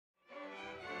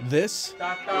This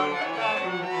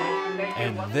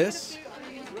and this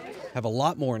have a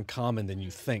lot more in common than you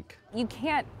think. You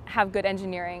can't have good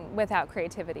engineering without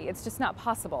creativity. It's just not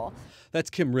possible. That's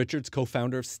Kim Richards,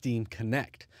 co-founder of S.T.E.A.M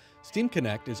Connect. S.T.E.A.M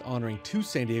Connect is honoring two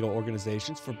San Diego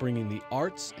organizations for bringing the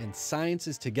arts and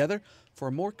sciences together for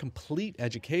a more complete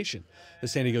education: the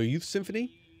San Diego Youth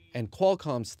Symphony and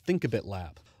Qualcomm's Think-A-Bit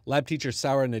Lab. Lab teacher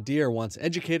Sarah Nadir wants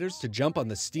educators to jump on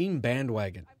the S.T.E.A.M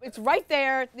bandwagon. It's right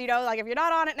there, like if you're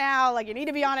not on it now, you need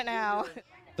to be on it now.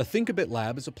 The Think-A-Bit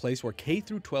Lab is a place where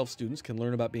K-12 students can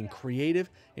learn about being creative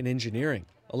in engineering.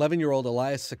 11-year-old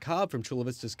Elias Sakab from Chula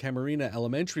Vista's Camarina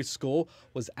Elementary School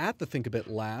was at the Think-A-Bit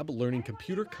Lab learning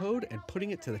computer code and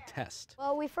putting it to the test.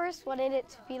 Well, we first wanted it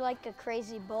to be like a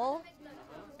crazy bull,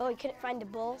 but we couldn't find a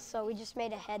bull, so we just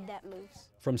made a head that moves.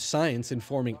 From science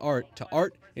informing art to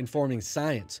art informing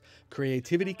science,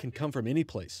 creativity can come from any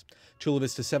place. Chula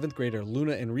Vista 7th grader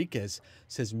Luna Enriquez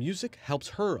says music helps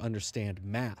her understand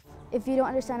math. If you don't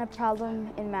understand a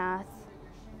problem in math,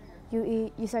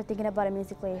 you start thinking about it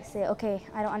musically. Say, okay,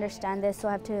 I don't understand this, so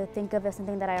I have to think of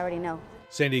something that I already know.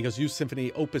 San Diego's Youth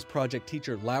Symphony Opus Project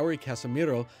teacher Lowry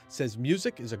Casimiro says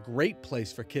music is a great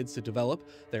place for kids to develop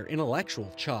their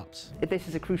intellectual chops. This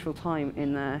is a crucial time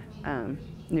in their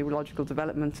neurological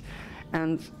development,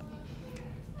 and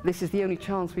this is the only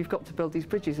chance we've got to build these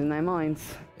bridges in their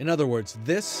minds. In other words,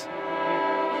 this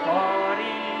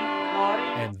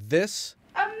and this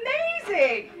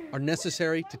Amazing! are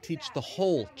necessary to teach the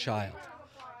whole child.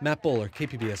 Matt Bowler,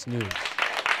 KPBS News.